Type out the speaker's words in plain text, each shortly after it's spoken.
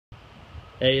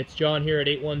Hey, it's John here at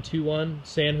 8121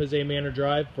 San Jose Manor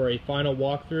Drive for a final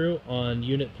walkthrough on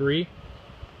Unit 3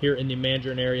 here in the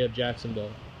Manor area of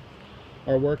Jacksonville.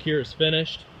 Our work here is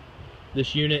finished.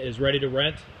 This unit is ready to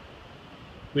rent.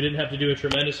 We didn't have to do a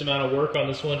tremendous amount of work on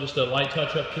this one, just a light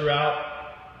touch-up throughout.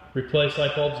 Replace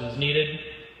light bulbs as needed.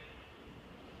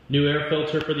 New air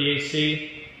filter for the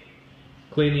AC.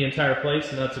 Clean the entire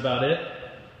place, and that's about it.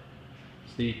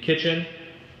 It's the kitchen.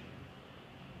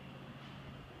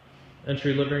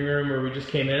 Entry living room where we just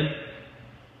came in.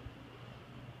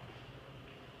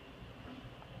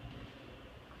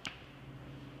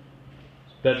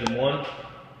 Bedroom 1.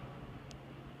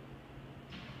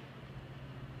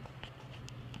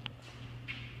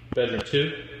 Bedroom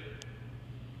 2.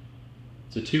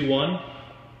 It's a 2-1.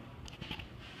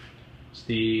 It's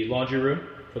the laundry room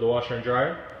for the washer and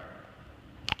dryer.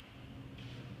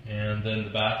 And then the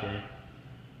bathroom.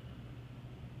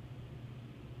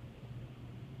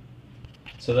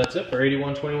 So that's it for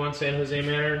 8121 San Jose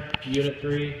Manor, Unit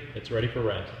 3. It's ready for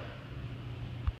rent.